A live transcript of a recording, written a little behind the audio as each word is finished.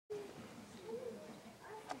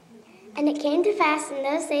And it came to pass in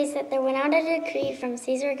those days that there went out a decree from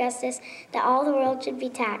Caesar Augustus that all the world should be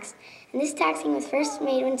taxed. And this taxing was first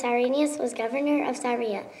made when Cyrenius was governor of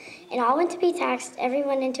Syria. And all went to be taxed, every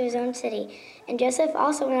one into his own city. And Joseph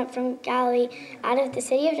also went up from Galilee, out of the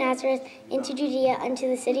city of Nazareth, into Judea, unto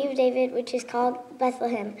the city of David, which is called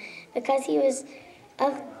Bethlehem, because he was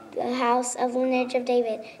of the house of lineage of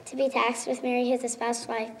David, to be taxed with Mary his espoused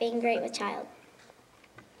wife, being great with child.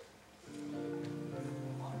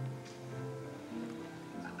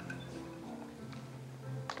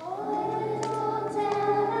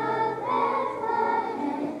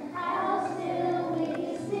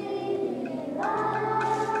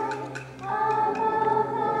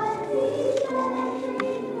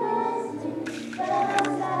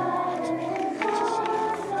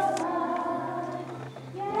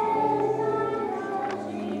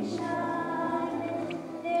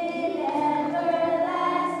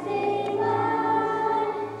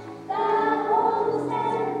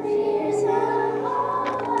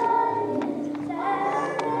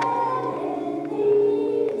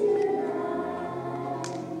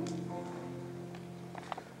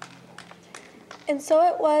 And so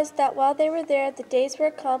it was that while they were there, the days were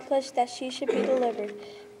accomplished that she should be delivered.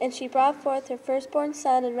 And she brought forth her firstborn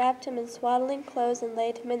son, and wrapped him in swaddling clothes, and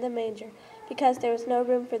laid him in the manger, because there was no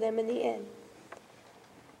room for them in the inn.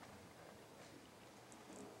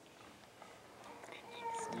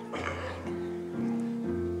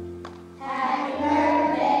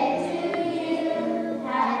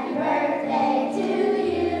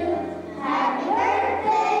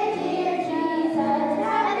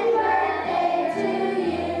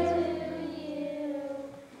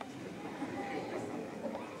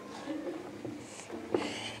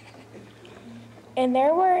 And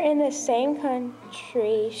there were in the same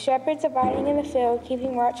country shepherds abiding in the field,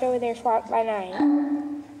 keeping watch over their flock by night.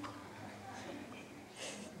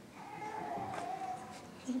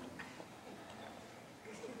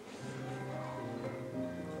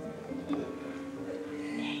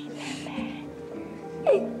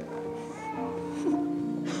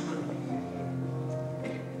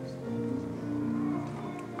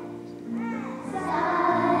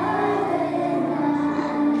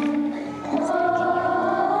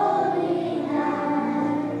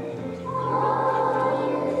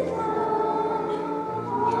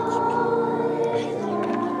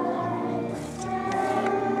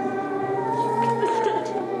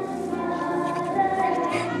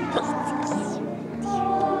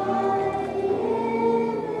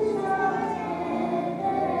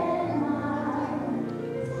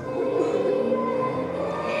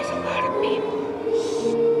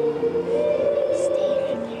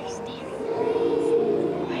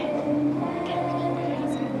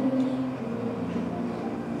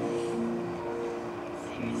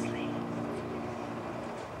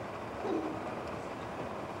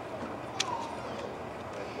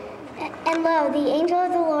 And lo, the angel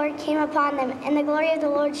of the Lord came upon them, and the glory of the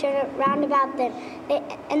Lord shone round about them,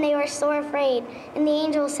 and they were sore afraid. And the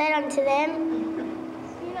angel said unto them,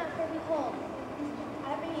 Fear not, for behold,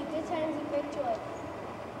 I bring you good tidings of great joy.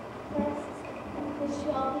 Which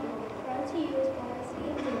shall be, for unto you is born in the city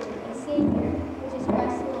of David a Savior, which is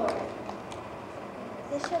Christ the Lord.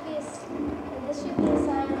 This shall be a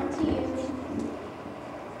sign unto you.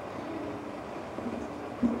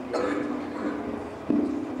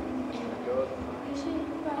 You should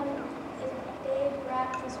find a babe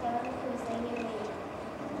wrapped in swaddling clothes laying in a manger.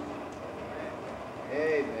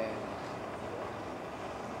 Amen.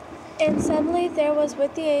 And suddenly there was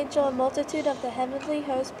with the angel a multitude of the heavenly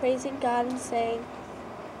host, praising God and saying,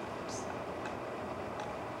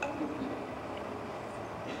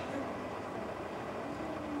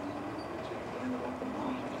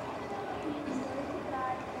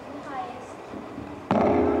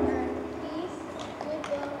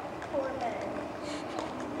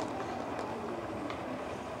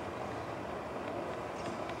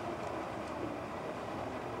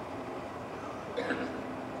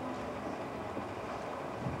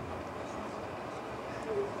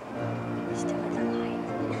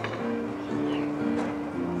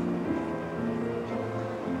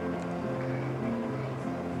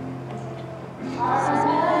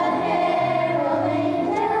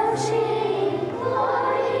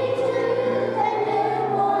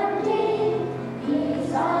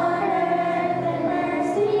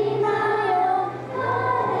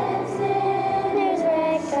 There's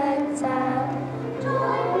reconciled.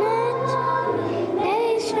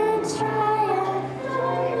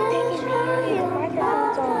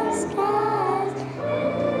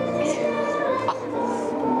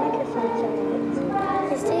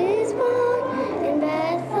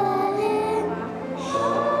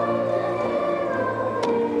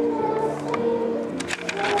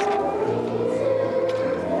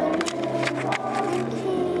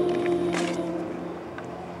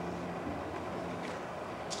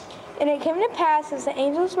 And it came to pass, as the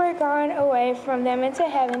angels were gone away from them into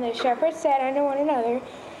heaven, the shepherds said unto one another,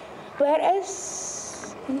 Let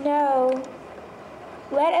us now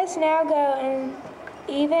go and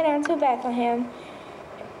even unto Bethlehem,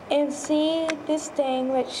 and see this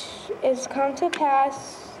thing which is come to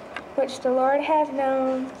pass, which the Lord hath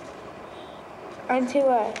known unto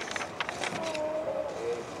us.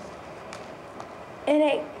 And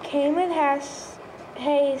it came with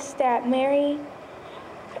haste that Mary,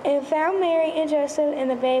 and found Mary and Joseph and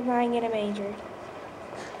the babe lying in a manger.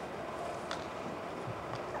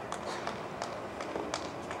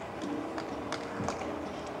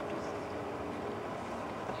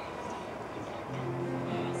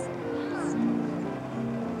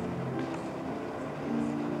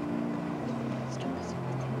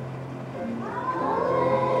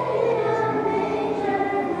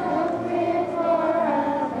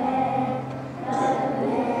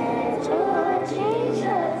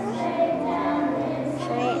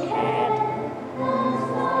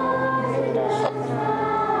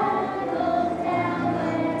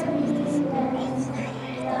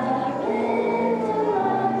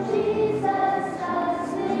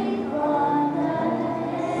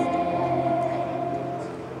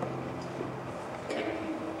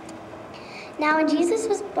 Now when Jesus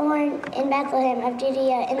was born in Bethlehem of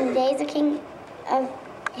Judea in the days of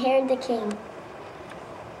Herod the king,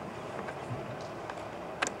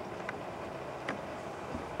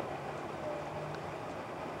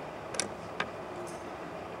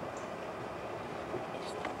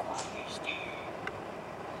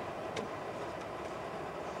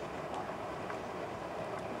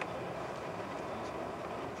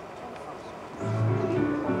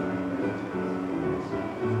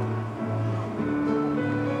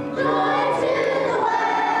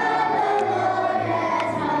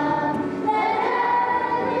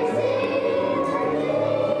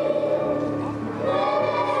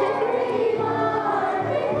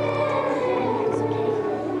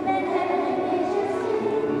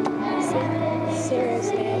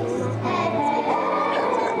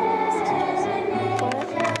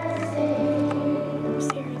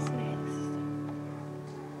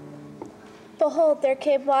 Behold, there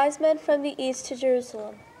came wise men from the east to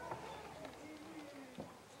Jerusalem.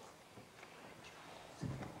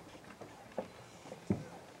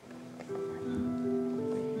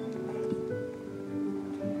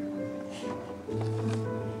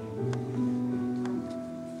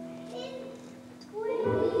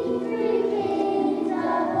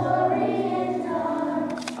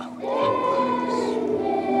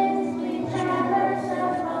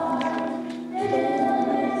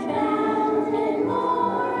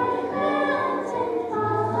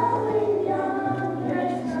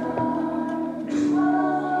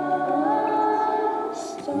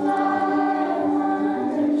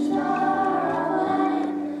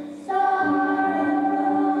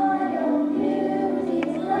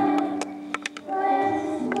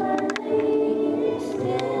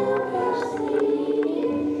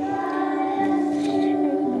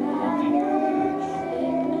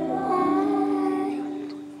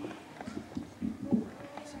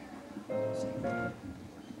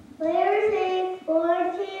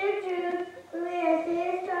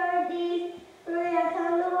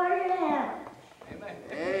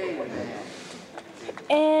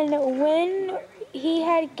 And when he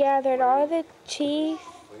had gathered all the chief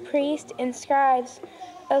priests and scribes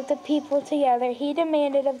of the people together, he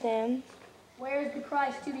demanded of them, Where is the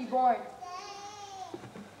Christ to be born?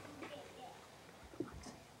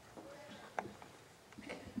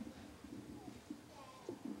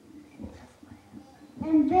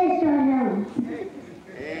 and Bethlehem.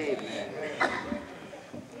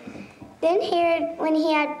 Then Herod, when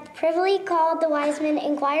he had privily called the wise men,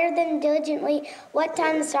 inquired them diligently what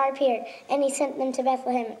time the star appeared. And he sent them to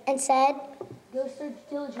Bethlehem, and said, Go search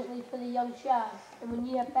diligently for the young child, and when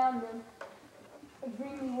ye have found them,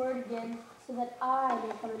 bring me word again, so that I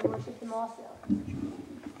may come and worship him also.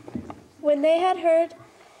 When they had heard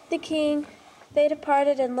the king, they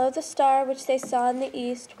departed, and lo, the star which they saw in the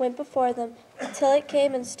east went before them, until it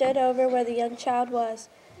came and stood over where the young child was.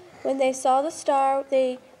 When they saw the star,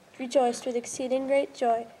 they rejoiced with exceeding great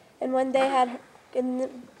joy. And when they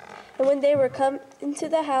were come into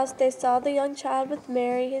the house, they saw the young child with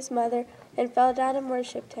Mary his mother, and fell down and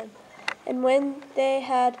worshipped him. And when they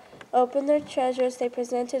had opened their treasures, they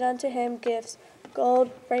presented unto him gifts,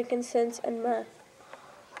 gold, frankincense, and myrrh.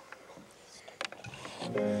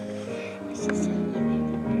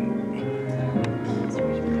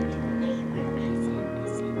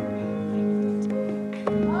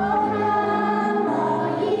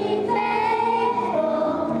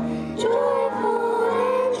 Joyful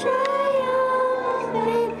and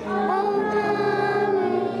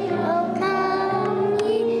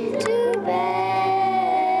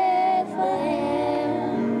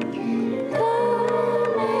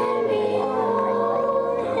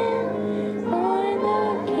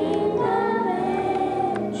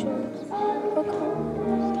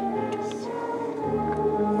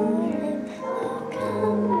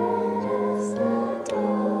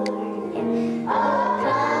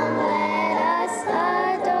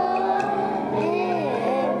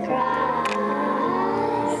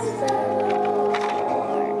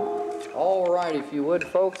if you would,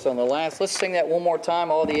 folks, on the last. Let's sing that one more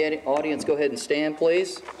time. All the audience, go ahead and stand,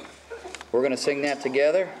 please. We're going to sing that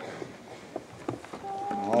together.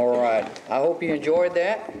 All right. I hope you enjoyed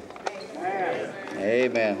that. Amen.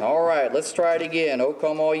 Amen. All right. Let's try it again. Oh,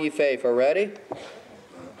 come all ye faithful. Ready?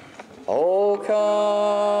 Oh,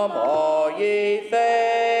 come all ye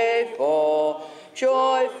faithful,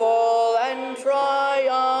 joyful and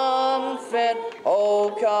triumphant.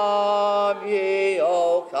 Oh, come ye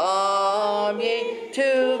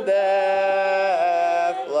to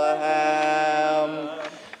Bethlehem.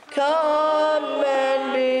 Come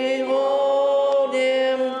and behold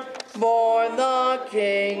him, born the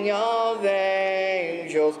King of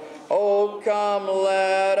angels. Oh, come,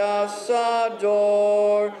 let us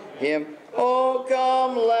adore him. Oh,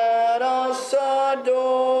 come, let us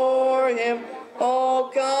adore him. Oh,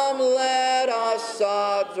 come, let us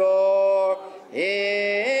adore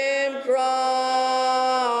him, Christ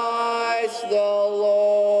the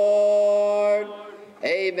Lord.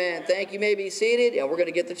 Amen. Thank you. You may be seated, and we're going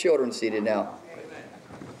to get the children seated now.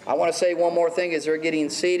 I want to say one more thing as they're getting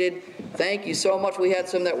seated. Thank you so much. We had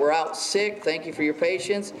some that were out sick. Thank you for your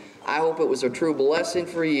patience. I hope it was a true blessing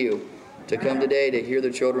for you to come today to hear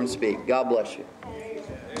the children speak. God bless you.